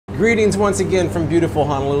Greetings once again from beautiful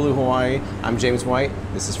Honolulu, Hawaii. I'm James White.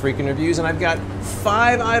 This is Freakin' Reviews, and I've got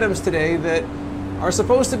 5 items today that are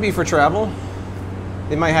supposed to be for travel.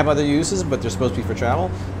 They might have other uses, but they're supposed to be for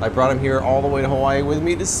travel. I brought them here all the way to Hawaii with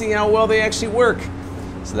me to see how well they actually work.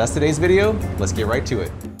 So that's today's video. Let's get right to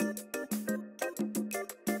it.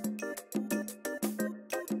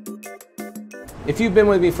 If you've been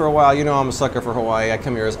with me for a while, you know I'm a sucker for Hawaii. I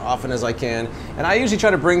come here as often as I can, and I usually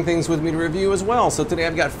try to bring things with me to review as well. So today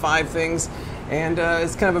I've got 5 things, and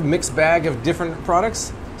it's kind of a mixed bag of different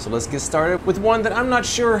products. So let's get started with one that I'm not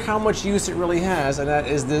sure how much use it really has, and that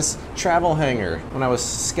is this travel hanger. When I was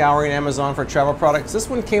scouring Amazon for travel products, this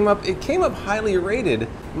one came up. It came up highly rated.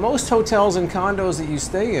 Most hotels and condos that you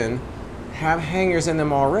stay in have hangers in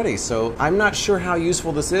them already, so I'm not sure how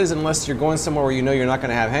useful this is unless you're going somewhere where you know you're not going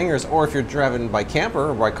to have hangers, or if you're driving by camper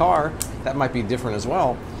or by car, that might be different as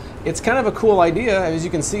well. It's kind of a cool idea. As you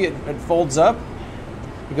can see, it folds up.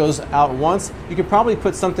 It goes out once. You could probably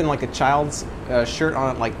put something like a child's shirt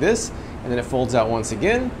on it like this, and then it folds out once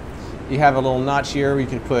again. You have a little notch here where you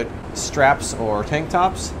can put straps or tank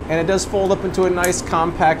tops, and it does fold up into a nice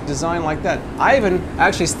compact design like that. I even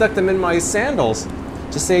actually stuck them in my sandals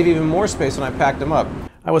to save even more space when I packed them up.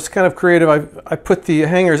 I was kind of creative. I put the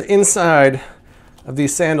hangers inside of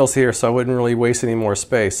these sandals here so I wouldn't really waste any more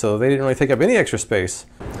space, so they didn't really take up any extra space.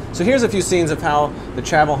 So here's a few scenes of how the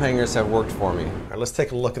travel hangers have worked for me. All right, let's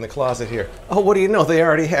take a look in the closet here. Oh, what do you know? They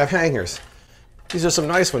already have hangers. These are some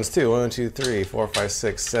nice ones too. 1, 2, 3, 4, 5,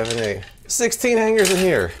 6, 7, 8. 16 hangers in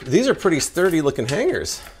here. These are pretty sturdy looking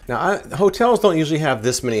hangers. Now, hotels don't usually have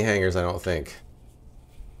this many hangers, I don't think.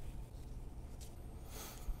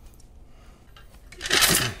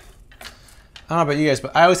 I don't know about you guys,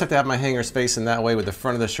 but I always have to have my hanger facing that way with the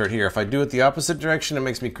front of the shirt here. If I do it the opposite direction, it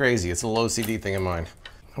makes me crazy. It's a low CD thing of mine.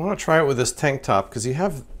 I want to try it with this tank top because you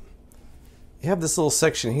have this little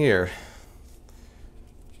section here.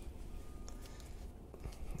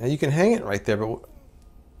 Now you can hang it right there, but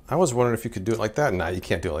I was wondering if you could do it like that. Nah, you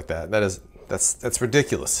can't do it like that. That's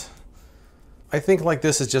ridiculous. I think like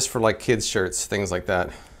this is just for like kids' shirts, things like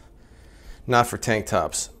that, not for tank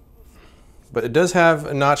tops. But it does have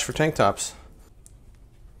a notch for tank tops.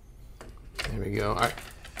 There we go.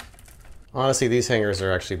 Honestly, these hangers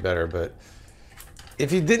are actually better, but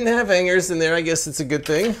if you didn't have hangers in there, I guess it's a good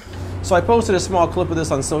thing. So I posted a small clip of this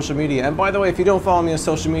on social media, and by the way, if you don't follow me on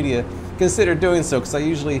social media, consider doing so, because I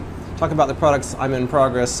usually talk about the products I'm in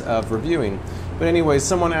progress of reviewing. But anyway,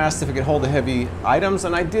 someone asked if it could hold the heavy items,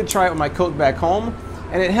 and I did try it with my coat back home,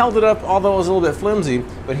 and it held it up, although it was a little bit flimsy,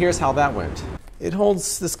 but here's how that went. It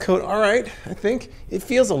holds this coat all right, I think. It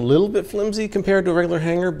feels a little bit flimsy compared to a regular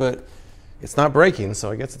hanger, but it's not breaking, so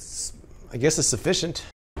I guess it's sufficient.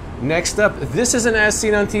 Next up, this is an As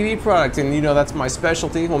Seen on TV product, and you know that's my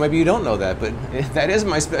specialty. Well, maybe you don't know that, but that is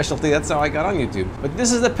my specialty. That's how I got on YouTube. But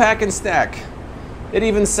this is the Pac N Stack. It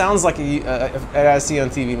even sounds like an As Seen on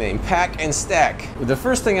TV name, Pac N Stack. The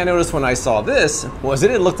first thing I noticed when I saw this was that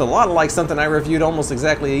it looked a lot like something I reviewed almost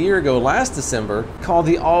exactly a year ago last December, called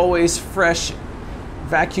the Always Fresh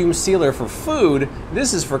vacuum sealer for food.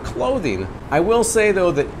 This is for clothing. I will say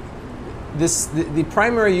though that the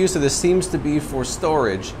primary use of this seems to be for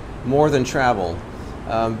storage more than travel,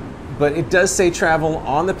 but it does say travel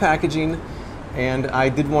on the packaging, and I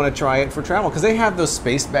did want to try it for travel because they have those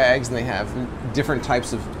space bags and they have different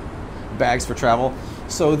types of bags for travel.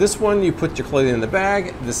 So this one, you put your clothing in the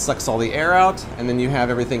bag, this sucks all the air out, and then you have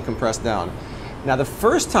everything compressed down. Now the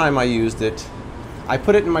first time I used it, I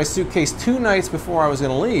put it in my suitcase 2 nights before I was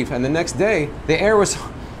going to leave, and the next day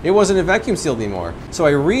it wasn't vacuum sealed anymore. So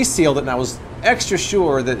I resealed it, and I was extra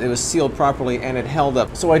sure that it was sealed properly and it held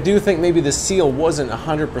up. So I do think maybe the seal wasn't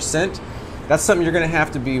 100%. That's something you're going to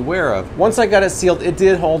have to be aware of. Once I got it sealed, it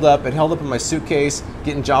did hold up. It held up in my suitcase,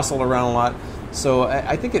 getting jostled around a lot. So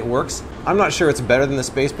I think it works. I'm not sure it's better than the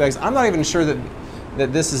space bags. I'm not even sure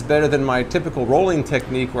that this is better than my typical rolling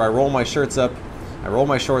technique where I roll my shorts up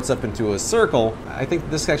into a circle. I think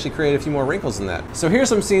this actually created a few more wrinkles than that. So here's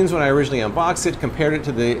some scenes when I originally unboxed it, compared it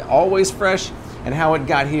to the Always Fresh, and how it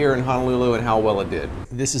got here in Honolulu and how well it did.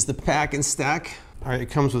 This is the Pac N Stack. All right, it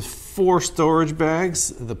comes with 4 storage bags,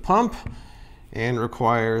 the pump, and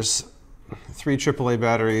requires 3 AAA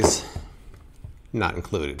batteries, not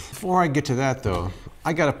included. Before I get to that though,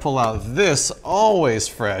 I gotta pull out this Always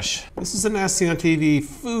Fresh. This is an As Seen on TV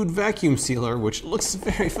food vacuum sealer, which looks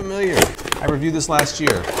very familiar. I reviewed this last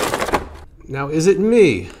year. Now, is it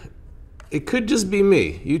me? It could just be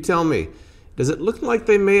me. You tell me. Does it look like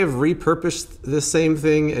they may have repurposed the same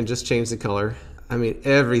thing and just changed the color? I mean,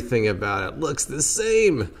 everything about it looks the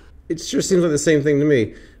same. It sure seems like the same thing to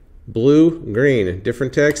me. Blue, green,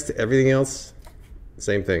 different text, everything else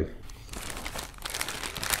Same thing.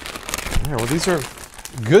 All right, well, these are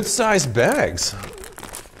good sized bags.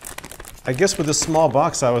 I guess with this small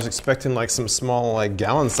box, I was expecting like some small, like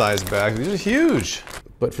gallon sized bags. These are huge.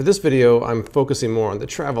 But for this video, I'm focusing more on the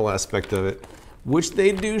travel aspect of it, which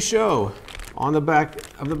they do show on the back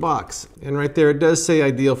of the box. And right there, it does say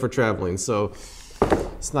ideal for traveling. So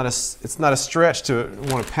it's not a stretch to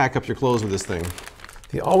want to pack up your clothes with this thing.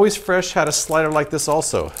 The Always Fresh had a slider like this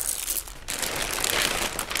also.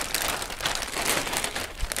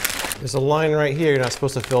 There's a line right here you're not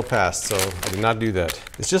supposed to fill past, so I did not do that.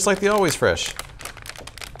 It's just like the Always Fresh.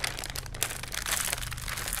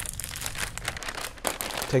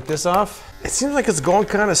 Take this off. It seems like it's going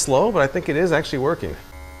kind of slow, but I think it is actually working.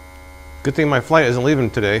 Good thing my flight isn't leaving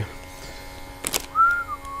today.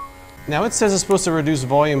 Now it says it's supposed to reduce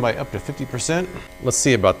volume by up to 50%. Let's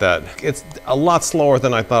see about that. It's a lot slower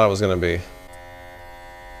than I thought it was gonna be.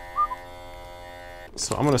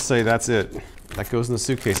 So I'm gonna say that's it. That goes in the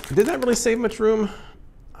suitcase. Did that really save much room?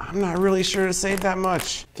 I'm not really sure it saved that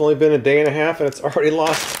much. It's only been a day and a half and it's already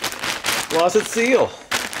lost its seal.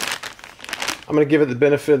 I'm gonna give it the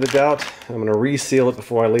benefit of the doubt. I'm gonna reseal it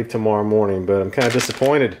before I leave tomorrow morning, but I'm kind of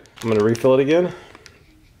disappointed. I'm gonna refill it again,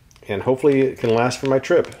 and hopefully it can last for my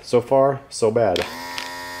trip. So far, so bad.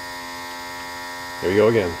 Here we go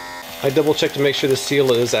again. I double checked to make sure the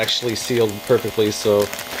seal is actually sealed perfectly, so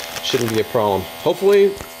shouldn't be a problem.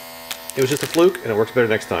 Hopefully, it was just a fluke and it works better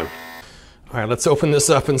next time. All right, let's open this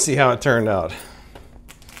up and see how it turned out.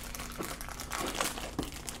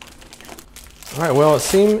 All right, well,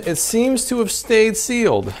 it seems to have stayed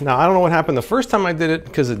sealed. Now, I don't know what happened the first time I did it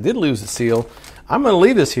because it did lose its seal. I'm gonna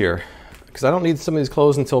leave this here because I don't need some of these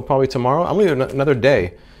clothes until probably tomorrow. I'm leaving it another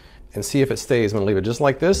day and see if it stays. I'm gonna leave it just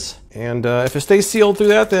like this. And if it stays sealed through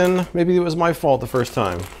that, then maybe it was my fault the first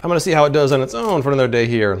time. I'm gonna see how it does on its own for another day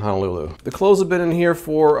here in Honolulu. The clothes have been in here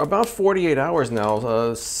for about 48 hours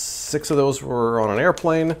now. 6 of those were on an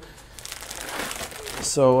airplane.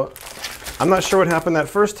 So I'm not sure what happened that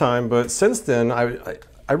first time, but since then,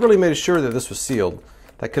 I really made sure that this was sealed.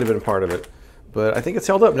 That could have been part of it. But I think it's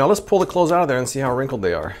held up. Now let's pull the clothes out of there and see how wrinkled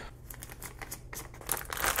they are.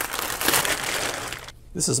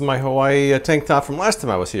 This is my Hawaii tank top from last time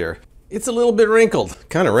I was here. It's a little bit wrinkled,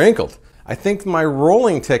 kind of wrinkled. I think my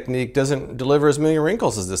rolling technique doesn't deliver as many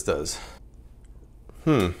wrinkles as this does.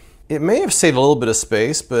 It may have saved a little bit of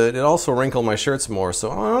space, but it also wrinkled my shirts more,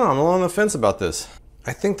 so I don't know, I'm a little on the fence about this.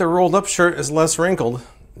 I think the rolled up shirt is less wrinkled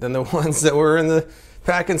than the ones that were in the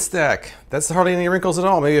Pac N Stack. That's hardly any wrinkles at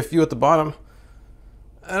all, maybe a few at the bottom.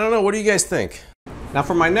 I don't know, what do you guys think? Now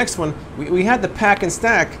for my next one, we had the Pac N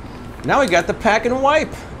Stack. Now we got the Pac N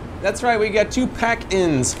Wipe. That's right, we got 2 Pac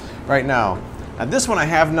Ns right now. Now this one I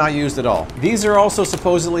have not used at all. These are also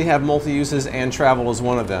supposedly have multi-uses and travel is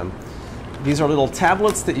one of them. These are little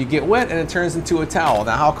tablets that you get wet and it turns into a towel.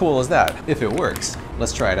 Now how cool is that? If it works.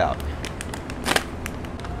 Let's try it out.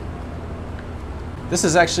 This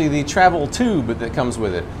is actually the travel tube that comes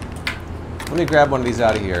with it. Let me grab one of these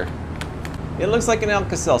out of here. It looks like an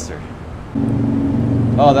Alka-Seltzer.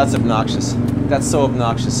 Oh, that's obnoxious. That's so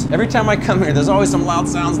obnoxious. Every time I come here, there's always some loud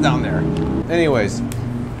sounds down there. Anyways,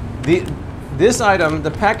 this item,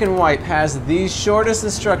 the Pac N Wipe, has the shortest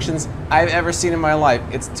instructions I've ever seen in my life.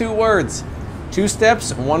 It's 2 words, 2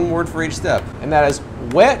 steps, 1 word for each step. And that is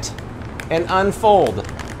wet and unfold.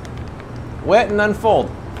 Wet and unfold.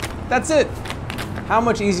 That's it. How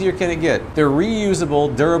much easier can it get? They're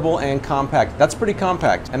reusable, durable, and compact. That's pretty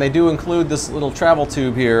compact. And they do include this little travel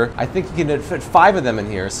tube here. I think you can fit 5 of them in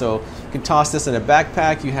here. So you can toss this in a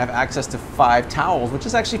backpack. You have access to 5 towels, which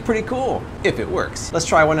is actually pretty cool, if it works. Let's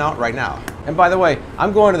try one out right now. And by the way,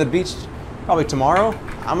 I'm going to the beach probably tomorrow.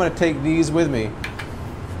 I'm gonna take these with me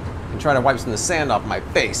and try to wipe some of the sand off my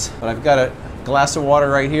face. But I've got a glass of water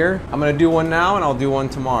right here. I'm gonna do one now and I'll do one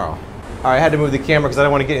tomorrow. All right, I had to move the camera because I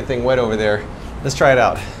don't want to get anything wet over there. Let's try it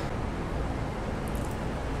out.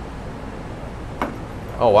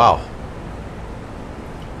 Oh, wow.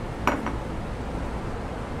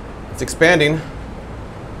 It's expanding.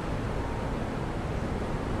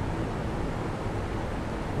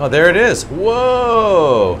 Oh, there it is.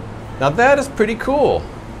 Whoa! Now that is pretty cool.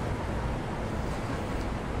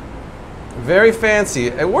 Very fancy.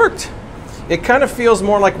 It worked. It kind of feels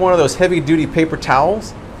more like one of those heavy-duty paper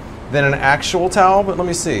towels than an actual towel, but let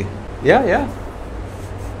me see. Yeah.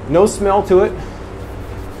 No smell to it.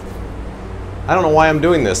 I don't know why I'm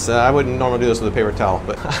doing this. I wouldn't normally do this with a paper towel,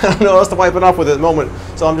 but I don't know what else to wipe it off with at the moment,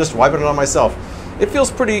 so I'm just wiping it on myself. It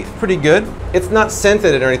feels pretty good. It's not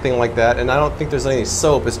scented or anything like that, and I don't think there's any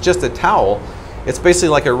soap. It's just a towel. It's basically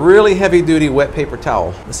like a really heavy-duty wet paper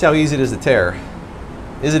towel. Let's see how easy it is to tear.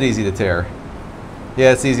 Is it easy to tear?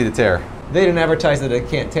 Yeah, it's easy to tear. They didn't advertise that it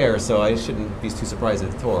can't tear, so I shouldn't be too surprised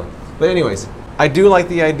if it tore. But anyways, I do like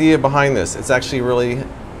the idea behind this. It's actually really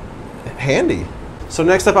handy. So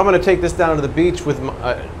next up, I'm going to take this down to the beach with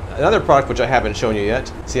another product which I haven't shown you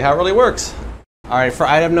yet. See how it really works. All right, for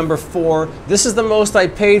item number 4, this is the most I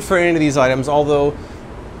paid for any of these items, although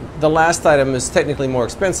the last item is technically more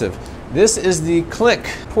expensive. This is the Cliq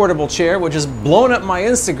portable chair, which has blown up my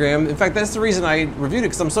Instagram. In fact, that's the reason I reviewed it,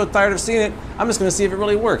 because I'm so tired of seeing it. I'm just gonna see if it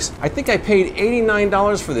really works. I think I paid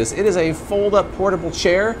 $89 for this. It is a fold-up portable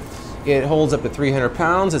chair. It holds up to 300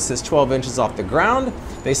 pounds. It sits 12 inches off the ground.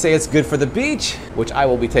 They say it's good for the beach, which I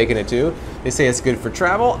will be taking it to. They say it's good for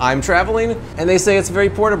travel. I'm traveling. And they say it's very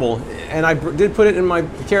portable. And I did put it in my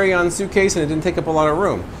carry-on suitcase, and it didn't take up a lot of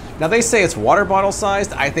room. Now they say it's water bottle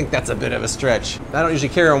sized. I think that's a bit of a stretch. I don't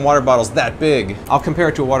usually carry on water bottles that big. I'll compare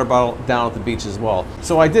it to a water bottle down at the beach as well.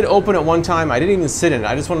 So I did open it one time. I didn't even sit in it.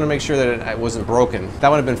 I just wanted to make sure that it wasn't broken. That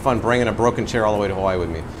would have been fun, bringing a broken chair all the way to Hawaii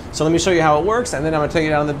with me. So let me show you how it works, and then I'm gonna take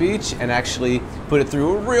it out on the beach and actually put it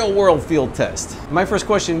through a real world field test. My first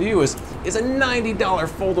question to you is a $90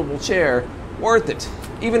 foldable chair worth it?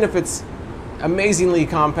 Even if it's amazingly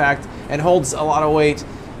compact and holds a lot of weight,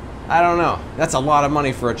 I don't know. That's a lot of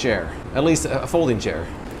money for a chair, at least a folding chair.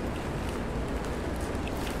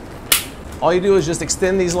 All you do is just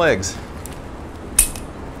extend these legs.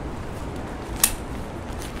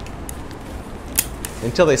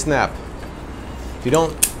 Until they snap. If you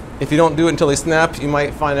don't do it until they snap, you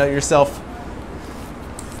might find out yourself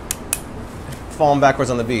falling backwards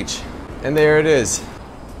on the beach. And there it is.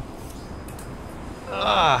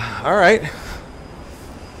 All right.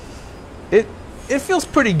 It feels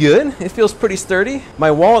pretty good. It feels pretty sturdy.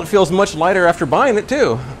 My wallet feels much lighter after buying it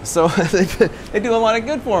too. So they do a lot of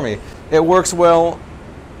good for me. It works well.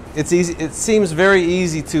 It's easy. It seems very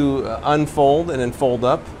easy to unfold and then fold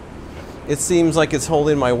up. It seems like it's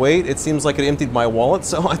holding my weight. It seems like it emptied my wallet.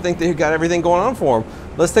 So I think they've got everything going on for them.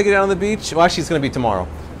 Let's take it out on the beach. Well, actually, it's going to be tomorrow.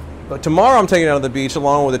 But tomorrow I'm taking it out on the beach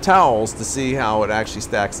along with the towels to see how it actually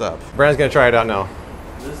stacks up. Brandon's going to try it out now.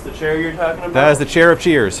 Is this the chair you're talking about? That is the chair of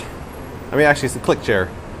cheers. I mean, actually, it's the Cliq Chair.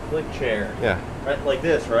 Cliq Chair. Yeah. Right, like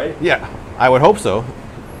this, right? Yeah, I would hope so.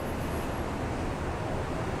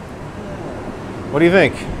 What do you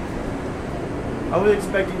think? I was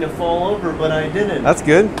expecting to fall over, but I didn't. That's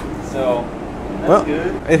good. So, that's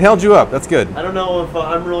good. It held you up. That's good. I don't know if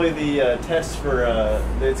I'm really the test for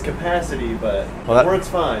its capacity, but it works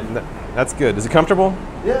fine. That's good. Is it comfortable?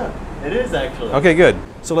 Yeah, it is actually. Okay, good.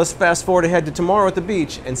 So let's fast forward ahead to tomorrow at the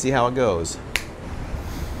beach and see how it goes.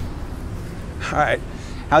 All right,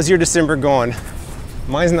 how's your December going?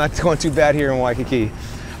 Mine's not going too bad here in Waikiki.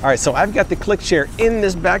 All right, so I've got the Cliq Chair in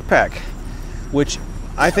this backpack, which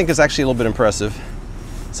I think is actually a little bit impressive.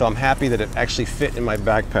 So I'm happy that it actually fit in my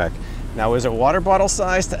backpack. Now, is it water bottle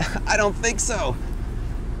sized? I don't think so.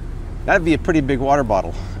 That'd be a pretty big water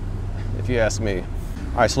bottle, if you ask me.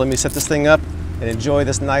 All right, so let me set this thing up and enjoy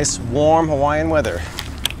this nice, warm Hawaiian weather.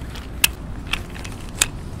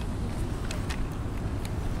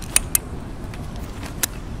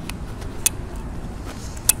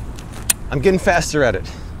 I'm getting faster at it.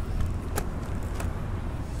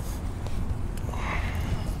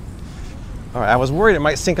 All right, I was worried it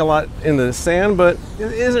might sink a lot in the sand, but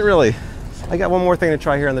it isn't really. I got one more thing to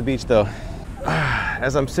try here on the beach though.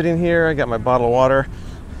 As I'm sitting here, I got my bottle of water.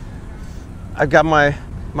 I've got my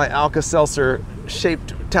Alka-Seltzer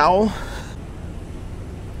shaped towel.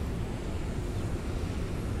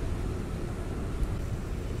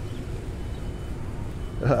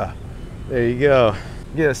 There you go.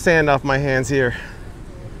 Get the sand off my hands here.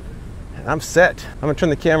 I'm set. I'm gonna turn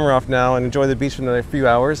the camera off now and enjoy the beach for another few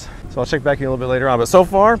hours. So I'll check back in a little bit later on. But so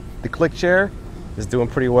far, the Cliq Chair is doing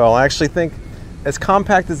pretty well. I actually think, as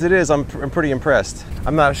compact as it is, I'm pretty impressed.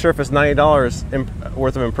 I'm not sure if it's $90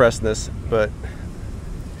 worth of impressedness, but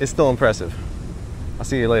it's still impressive. I'll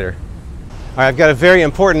see you later. All right, I've got a very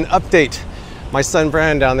important update. My son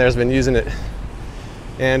Brandon down there has been using it,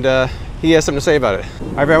 and he has something to say about it. All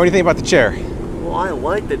right, Brandon, what do you think about the chair? Well, I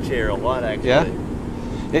like the chair a lot, actually. Yeah?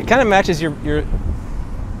 It kind of matches your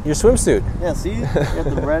swimsuit. Yeah, see? You got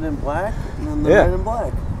the red and black, and then the red and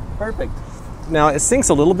black. Perfect. Now, it sinks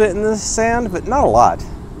a little bit in the sand, but not a lot.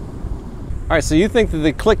 All right, so you think that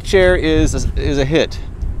the Cliq Chair is a hit?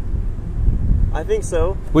 I think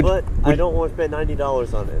so, but I don't want to spend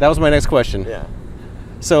 $90 on it. That was my next question. Yeah.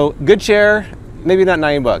 So, good chair, maybe not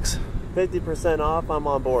 $90. 50% off, I'm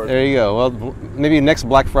on board. There you go. Well, maybe next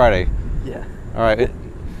Black Friday. Yeah. All right.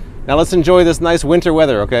 Now let's enjoy this nice winter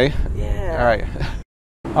weather, okay? Yeah. All right.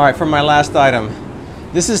 All right, for my last item.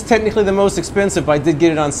 This is technically the most expensive, but I did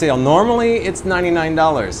get it on sale. Normally, it's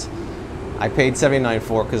 $99. I paid $79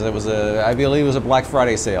 for it because it was I believe it was a Black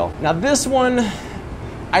Friday sale. Now this one,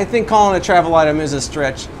 I think calling it a travel item is a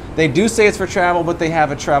stretch. They do say it's for travel, but they have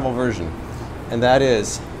a travel version, and that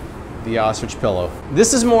is the Ostrich Pillow.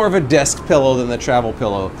 This is more of a desk pillow than the travel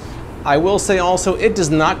pillow. I will say also, it does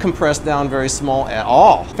not compress down very small at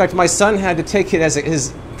all. In fact, my son had to take it as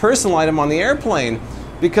his personal item on the airplane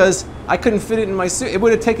because I couldn't fit it in my suit. It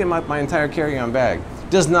would have taken my entire carry-on bag.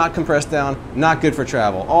 Does not compress down, not good for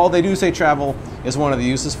travel. They do say travel is one of the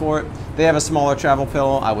uses for it. They have a smaller travel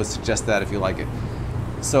pillow. I would suggest that if you like it.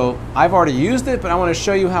 So I've already used it, but I want to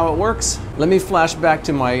show you how it works. Let me flash back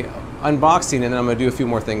to my unboxing and then I'm going to do a few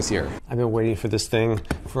more things here. I've been waiting for this thing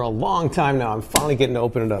for a long time now. I'm finally getting to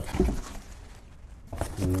open it up.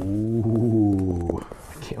 Ooh,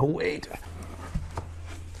 can't wait.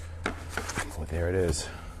 Oh, there it is.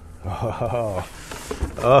 Oh,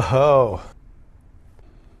 oh.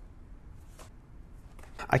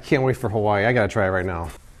 I can't wait for Hawaii. I gotta try it right now.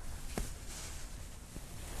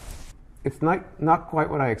 It's not quite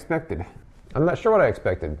what I expected. I'm not sure what I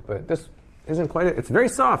expected, but this isn't quite it. It's very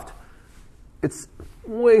soft. It's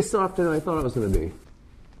way softer than I thought it was gonna be.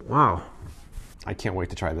 Wow. I can't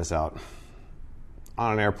wait to try this out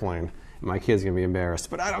on an airplane. My kid's gonna be embarrassed,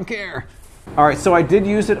 but I don't care. All right, so I did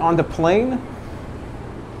use it on the plane,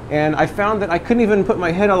 and I found that I couldn't even put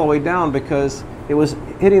my head all the way down because it was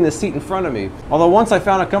hitting the seat in front of me. Although once I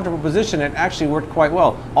found a comfortable position, it actually worked quite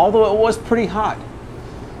well. Although it was pretty hot.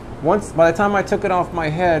 By the time I took it off my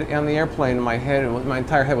head on the airplane, my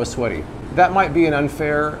entire head was sweaty. That might be an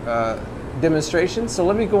unfair demonstration, so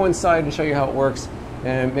let me go inside and show you how it works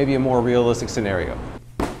and maybe a more realistic scenario.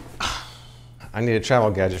 I need a travel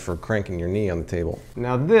gadget for cranking your knee on the table.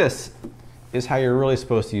 Now this is how you're really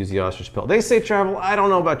supposed to use the Ostrich Pillow. They say travel. I don't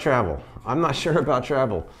know about travel. I'm not sure about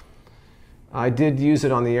travel. I did use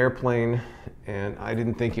it on the airplane, and I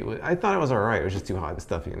didn't think it was, I thought it was all right. It was just too hot and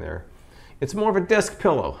stuffy in there. It's more of a desk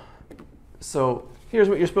pillow. So here's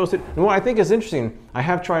what you're supposed to do. And what I think is interesting, I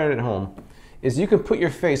have tried it at home, is you can put your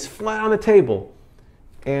face flat on the table,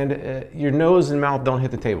 and your nose and mouth don't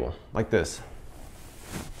hit the table, like this.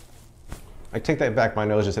 I take that back, my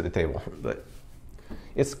nose just hit the table, but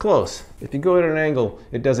it's close. If you go at an angle,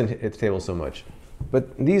 it doesn't hit the table so much.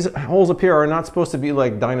 But these holes up here are not supposed to be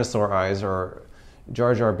like dinosaur eyes or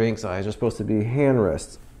Jar Jar Binks eyes. They're supposed to be hand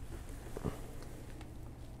rests.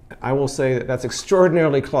 I will say that that's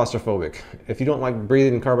extraordinarily claustrophobic. If you don't like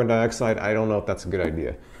breathing carbon dioxide, I don't know if that's a good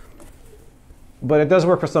idea. But it does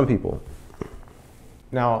work for some people.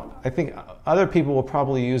 Now, I think other people will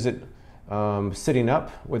probably use it sitting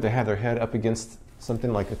up, where they have their head up against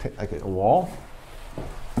something like a wall.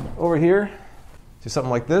 Over here, do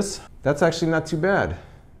something like this. That's actually not too bad.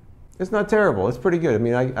 It's not terrible. It's pretty good. I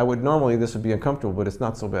mean, I would normally, this would be uncomfortable, but it's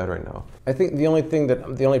not so bad right now. I think the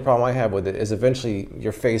only problem I have with it is eventually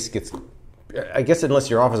your face gets, I guess unless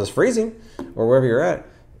your office is freezing or wherever you're at,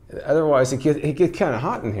 otherwise it gets kind of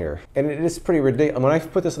hot in here. And it is pretty ridiculous. When I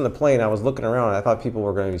put this on the plane, I was looking around and I thought people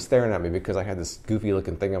were going to be staring at me because I had this goofy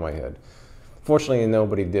looking thing on my head. Fortunately,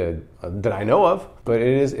 nobody did that I know of, but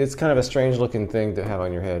it's kind of a strange looking thing to have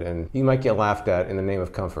on your head, and you might get laughed at in the name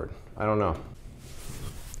of comfort. I don't know.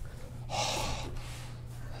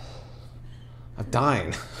 I'm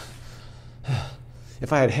dying.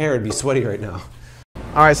 If I had hair, it'd be sweaty right now.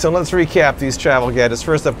 All right, so let's recap these travel gadgets.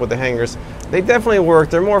 First up with the hangers. They definitely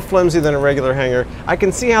work. They're more flimsy than a regular hanger. I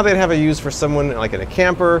can see how they'd have a use for someone like in a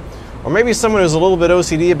camper, or maybe someone who's a little bit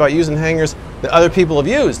OCD about using hangers that other people have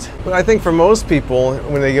used. But I think for most people,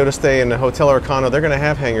 when they go to stay in a hotel or a condo, they're gonna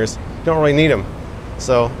have hangers. Don't really need them.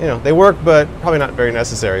 So, you know, they work, but probably not very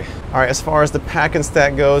necessary. All right, as far as the Pac N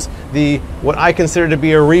Stack goes, what I consider to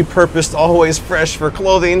be a repurposed, always fresh for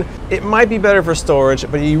clothing, it might be better for storage,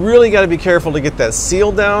 but you really gotta be careful to get that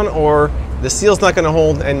seal down, or the seal's not gonna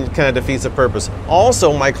hold and kind of defeats the purpose.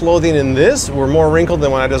 Also, my clothing in this were more wrinkled than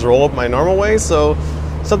when I just roll up my normal way, so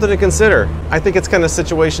something to consider. I think it's kind of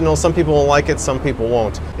situational. Some people will like it, some people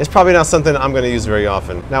won't. It's probably not something I'm going to use very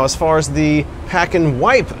often. Now, as far as the Pac N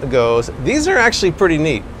Wipe goes, these are actually pretty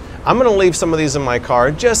neat. I'm going to leave some of these in my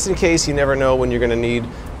car just in case. You never know when you're going to need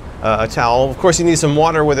a towel. Of course, you need some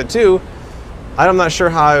water with it too. I'm not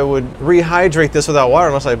sure how I would rehydrate this without water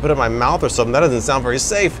unless I put it in my mouth or something. That doesn't sound very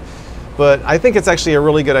safe. But I think it's actually a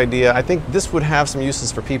really good idea. I think this would have some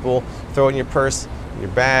uses for people. Throw it in your purse, in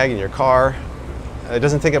your bag, in your car. It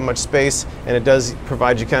doesn't take up much space, and it does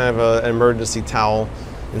provide you kind of an emergency towel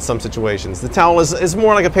in some situations. The towel is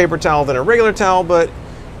more like a paper towel than a regular towel, but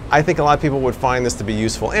I think a lot of people would find this to be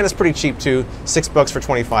useful, and it's pretty cheap too, $6 for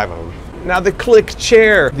 25 of them. Now the Cliq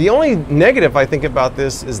Chair. The only negative I think about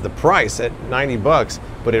this is the price at 90 bucks,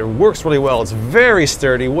 but it works really well. It's very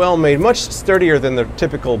sturdy, well made, much sturdier than the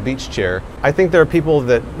typical beach chair. I think there are people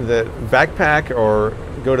that backpack or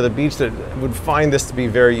go to the beach that would find this to be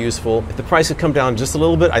very useful. If the price had come down just a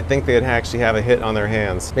little bit, I think they'd actually have a hit on their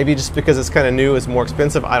hands. Maybe just because it's kind of new, it's more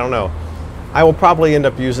expensive, I don't know. I will probably end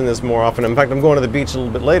up using this more often. In fact, I'm going to the beach a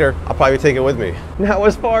little bit later. I'll probably take it with me. Now,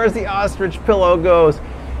 as far as the Ostrich Pillow goes,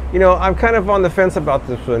 you know, I'm kind of on the fence about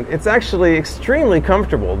this one. It's actually extremely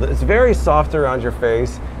comfortable. It's very soft around your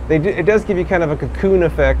face. It does give you kind of a cocoon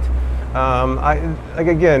effect. Like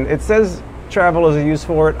again, it says travel is a use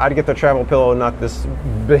for it. I'd get the travel pillow, not this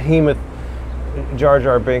behemoth Jar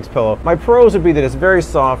Jar Binks pillow. My pros would be that it's very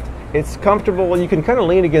soft. It's comfortable. You can kind of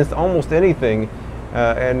lean against almost anything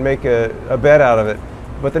and make a bed out of it.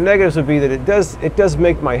 But the negatives would be that it does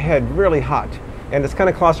make my head really hot, and it's kind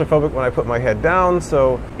of claustrophobic when I put my head down,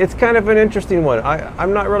 so it's kind of an interesting one.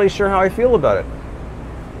 I'm not really sure how I feel about it.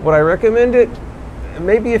 Would I recommend it?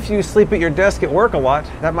 Maybe if you sleep at your desk at work a lot,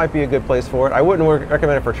 that might be a good place for it. I wouldn't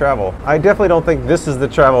recommend it for travel. I definitely don't think this is the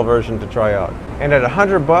travel version to try out. And at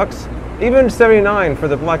 100 bucks, even 79 for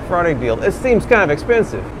the Black Friday deal, it seems kind of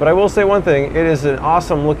expensive. But I will say one thing, it is an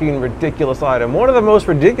awesome looking, ridiculous item. One of the most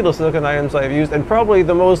ridiculous looking items I've used, and probably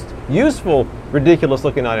the most useful, ridiculous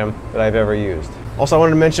looking item that I've ever used. Also, I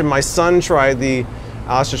wanted to mention my son tried the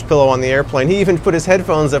Ostrich Pillow on the airplane. He even put his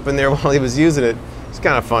headphones up in there while he was using it. It's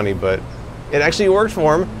kind of funny, but it actually worked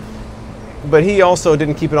for him. But he also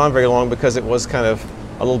didn't keep it on very long because it was kind of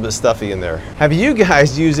a little bit stuffy in there. Have you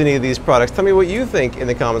guys used any of these products? Tell me what you think in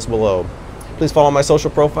the comments below. Please follow my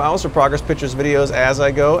social profiles for progress pictures, videos as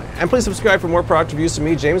I go. And please subscribe for more product reviews from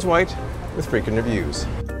me, James White, with Freakin' Reviews.